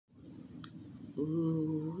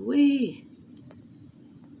Ooh-wee.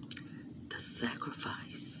 The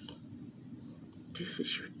sacrifice. This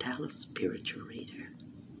is your Dallas spiritual reader.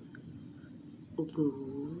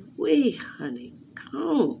 Ooh-wee,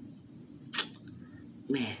 honeycomb.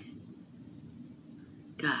 Man,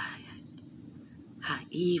 God, how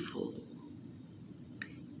evil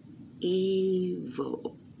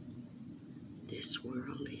this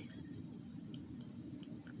world is.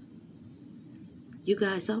 You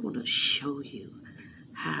guys, I want to show you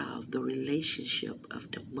how the relationship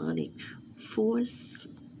of demonic force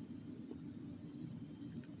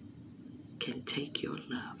can take your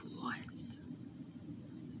loved ones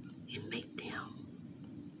and make them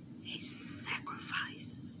a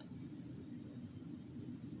sacrifice.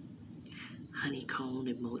 HoneyKomb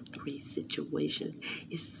and Mo3 situation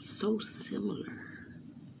is so similar,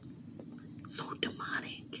 so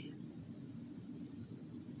demonic,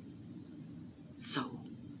 so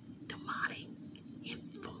demonic in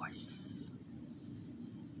force.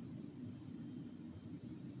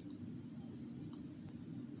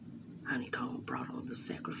 HoneyKomb brought on the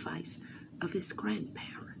sacrifice of his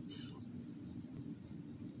grandparents,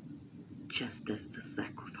 just as the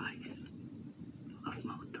sacrifice of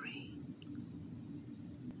Mo3.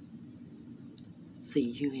 See,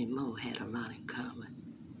 you and Mo had a lot in common.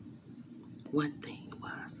 One thing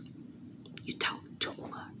was, you talk too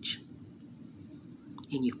much,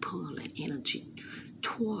 and you pull that energy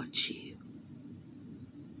towards you.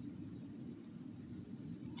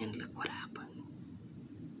 And look what happened.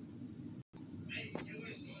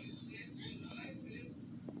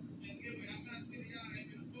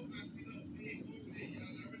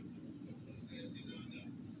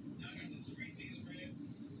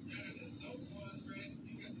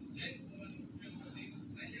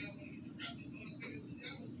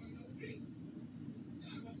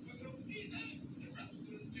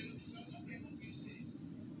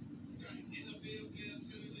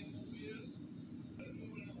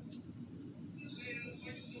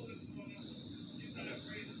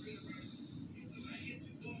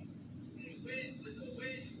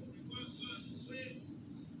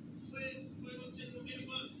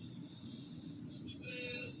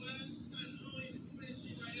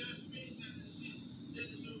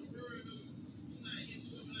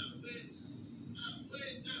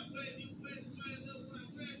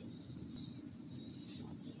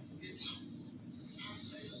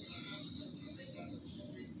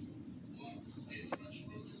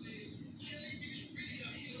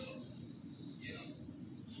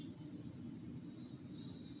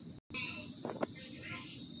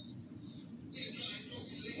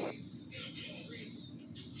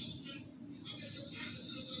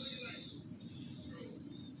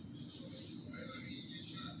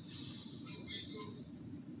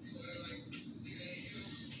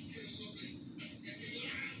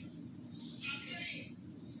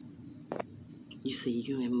 You see,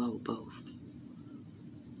 you and Mo both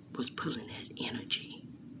was pulling that energy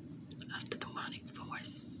of the demonic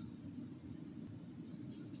force.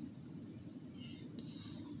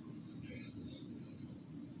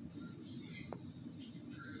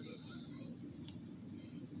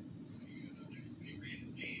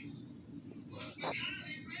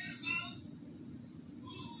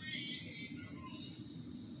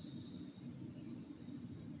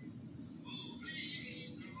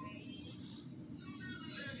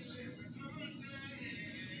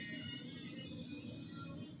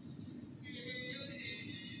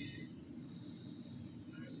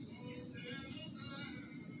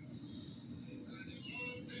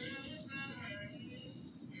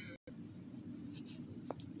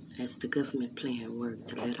 As the government plan worked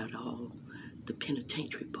to let out all the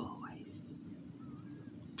penitentiary boys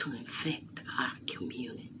to infect our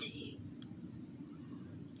community,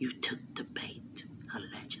 you took the bait,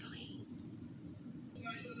 allegedly.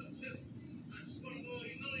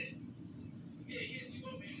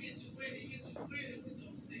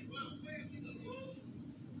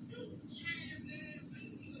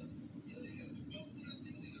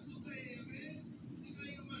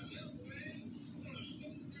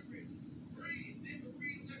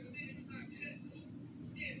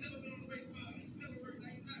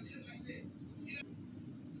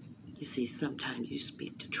 You see, sometimes you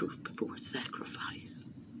speak the truth before sacrifice.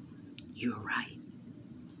 You're right.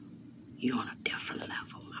 You're on a different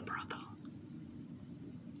level, my brother.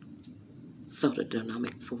 So the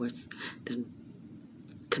dynamic force then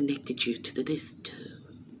connected you to this too.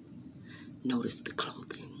 Notice the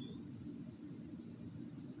clothing.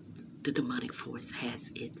 The demonic force has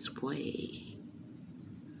its way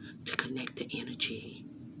to connect the energy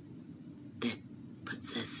that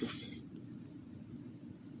possessive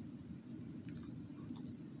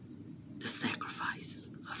The sacrifice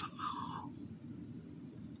of them all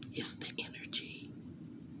is the energy.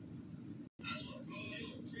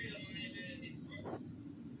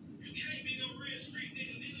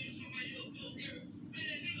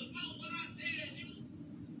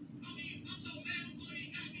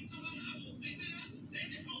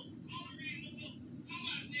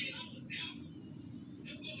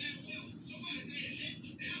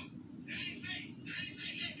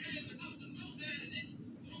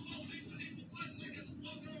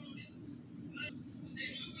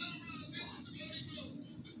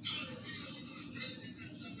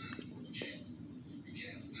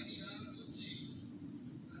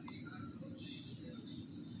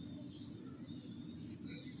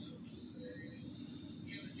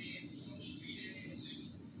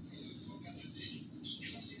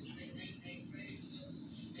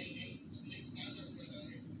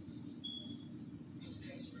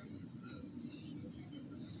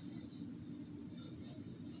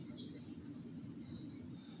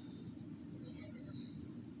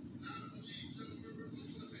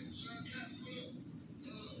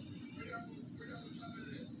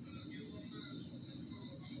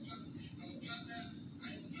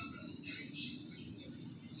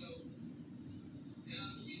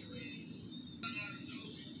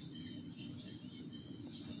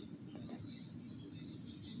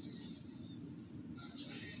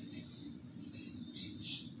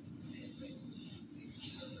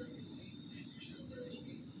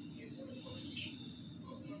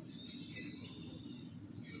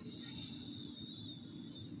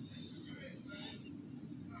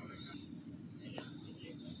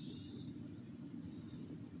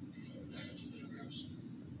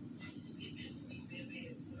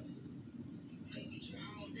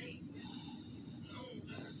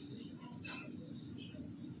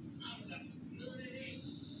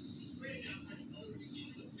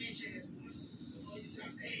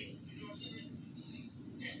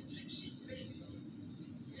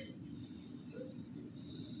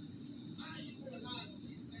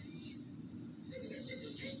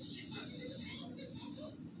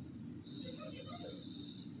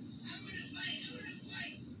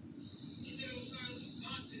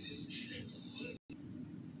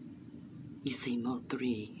 You see,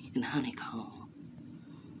 Mo3 and HoneyKomb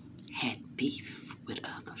had beef with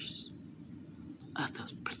other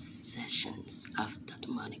possessions of the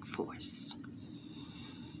demonic force.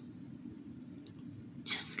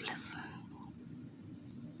 Just listen.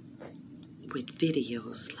 With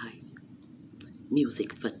videos like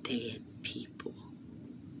music for dead people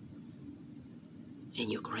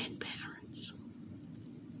and your grandparents,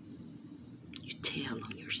 you tell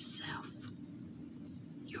on yourself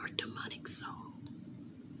your demonic soul.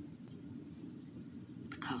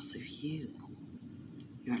 Because of you,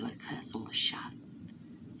 your little cousin was shot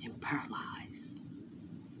and paralyzed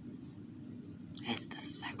as the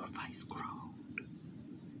sacrifice growed.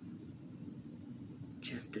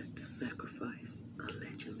 Just as the sacrifice,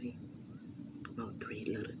 allegedly, Mo3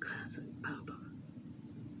 little cousin Papa,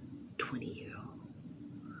 20-year-old,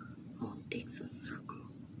 on Dixon Circle,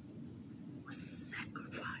 was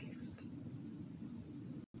sacrificed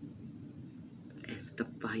as the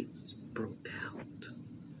fights broke out.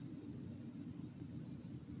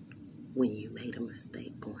 When you made a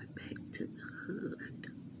mistake going back to the hood,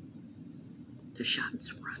 the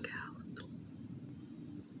shots rung out.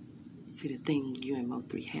 See, the thing you and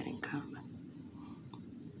Mo3 had in common,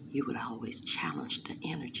 you would always challenge the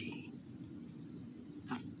energy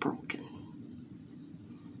of broken,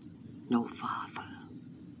 no father,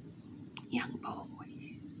 young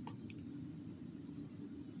boys.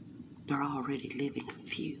 They're already living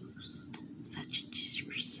confused, such as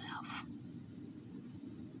yourself.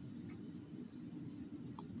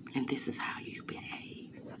 And this is how you behave.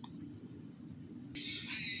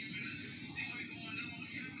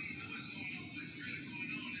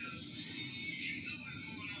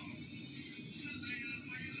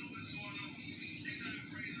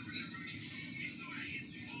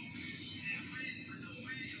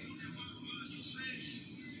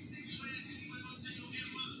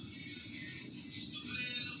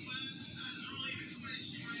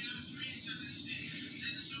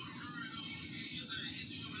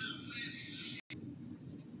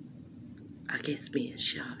 I guess being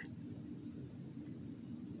shot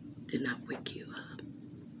did not wake you up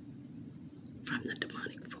from the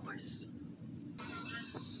demonic force.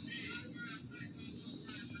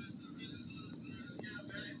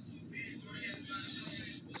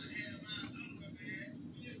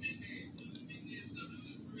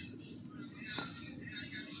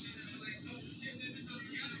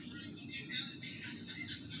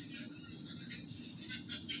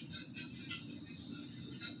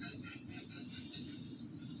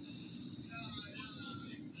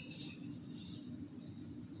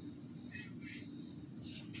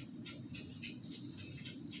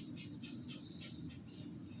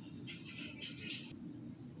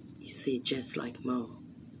 See, just like Mo,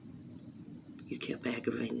 you kept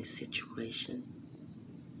aggravating the situation,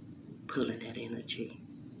 pulling that energy,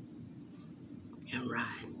 and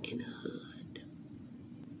riding in the hood.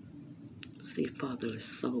 See, fatherless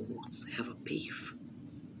souls have a beef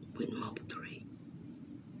with Mo3.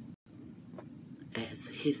 As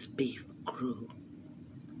his beef grew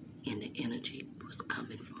and the energy was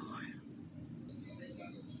coming for him,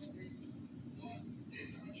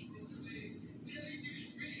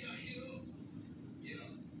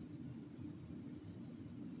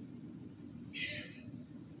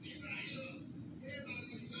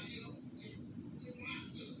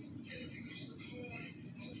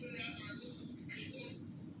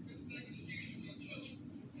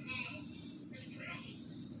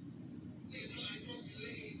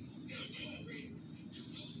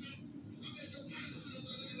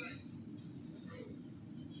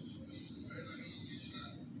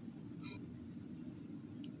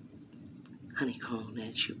 HoneyKomb,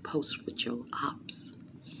 as you post with your ops,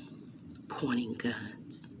 pointing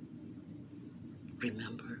guns,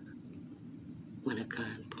 remember, when a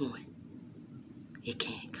gun point, it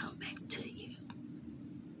can't come back to you.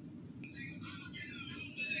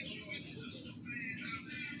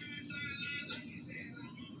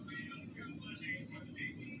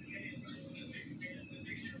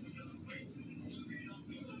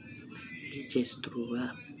 He just threw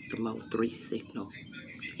up the Mo3 signal,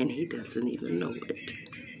 and he doesn't even know it.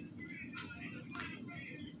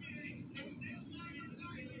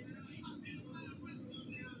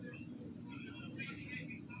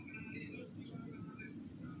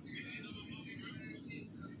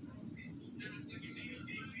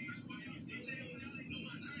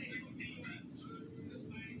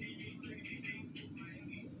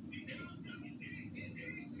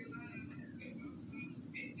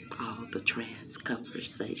 All the trans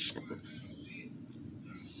conversation.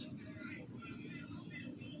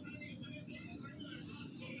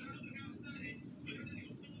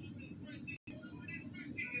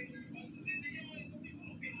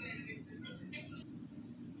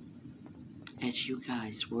 As you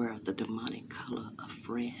guys wear the demonic color of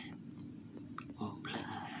red on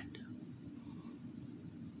blood,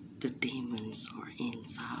 the demons are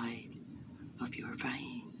inside of your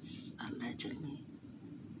veins, allegedly,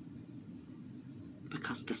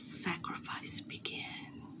 because the sacrifice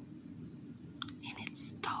began, and it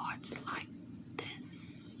starts like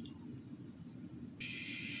this.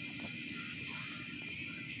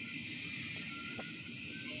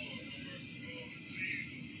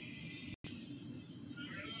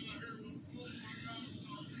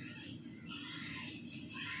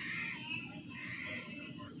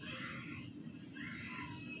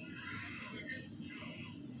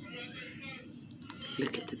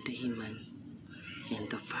 Look at the demon in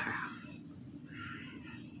the fire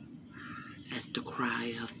as the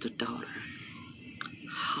cry of the daughter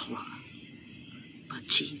holler for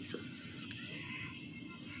Jesus.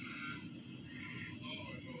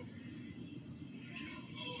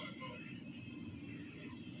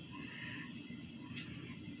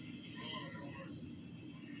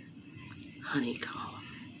 HoneyKomb,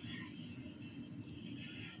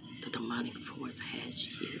 the demonic force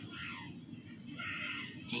has you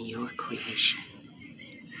and your creation,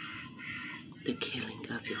 the killing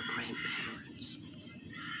of your grandparents,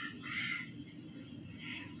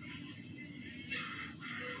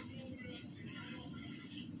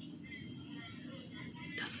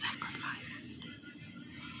 the sacrifice,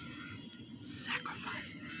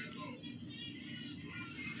 sacrifice,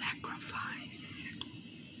 sacrifice.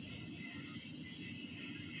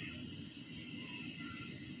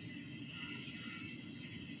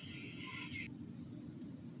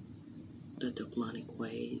 The demonic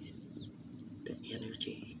ways, the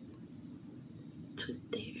energy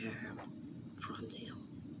took the air from them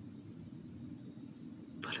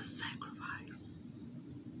for the sacrifice.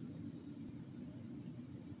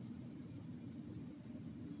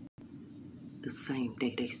 The same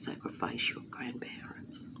day they sacrifice your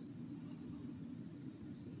grandparents,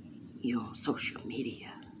 you're on social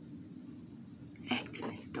media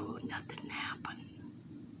acting as though nothing happened,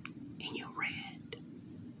 and you're red.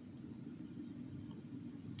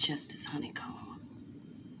 Just as HoneyKomb,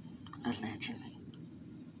 allegedly,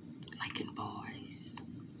 like in boys,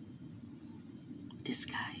 this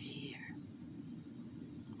guy here,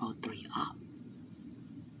 Mo3 up,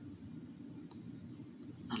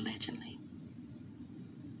 allegedly,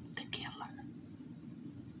 the killer.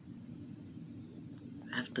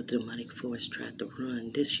 After the demonic force tried to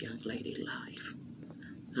run this young lady's life,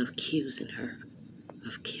 accusing her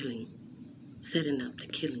of killing, setting up the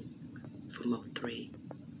killing for Mo3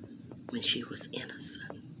 when she was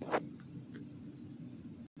innocent.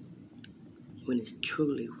 when it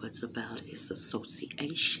truly was about his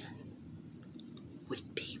association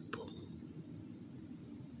with people.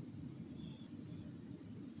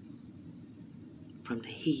 From the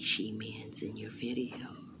he-she men's in your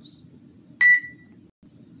videos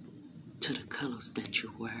to the colors that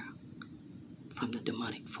you wear from the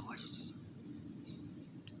demonic force.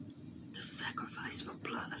 The sacrifice for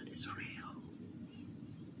blood is real.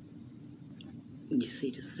 You see,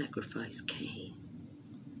 the sacrifice came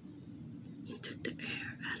and took the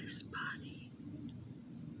air out of his body.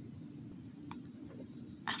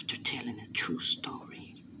 After telling a true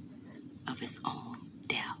story of his own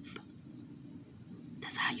death,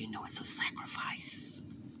 that's how you know it's a sacrifice.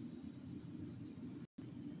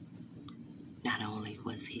 Not only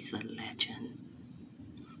was he a legend,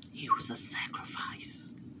 he was a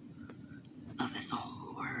sacrifice of his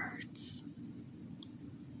own words,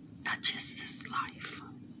 not just his life.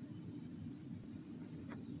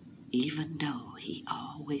 Even though he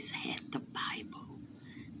always had the Bible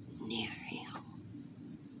near him.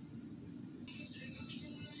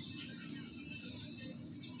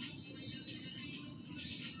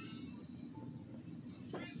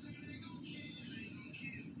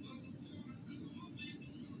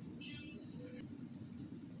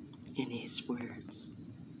 In his words,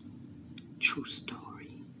 true story.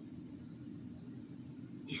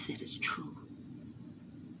 He said it's true.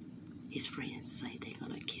 His friends say they're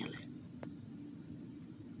gonna kill him.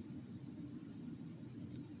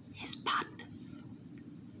 His partners.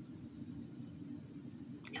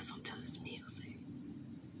 Listen to his music.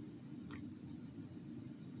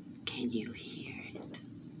 Can you hear it?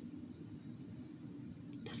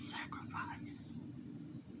 The sacrifice.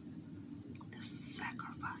 The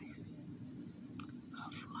sacrifice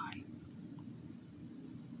of life.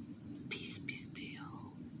 Peace be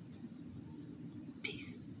still.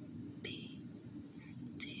 Peace.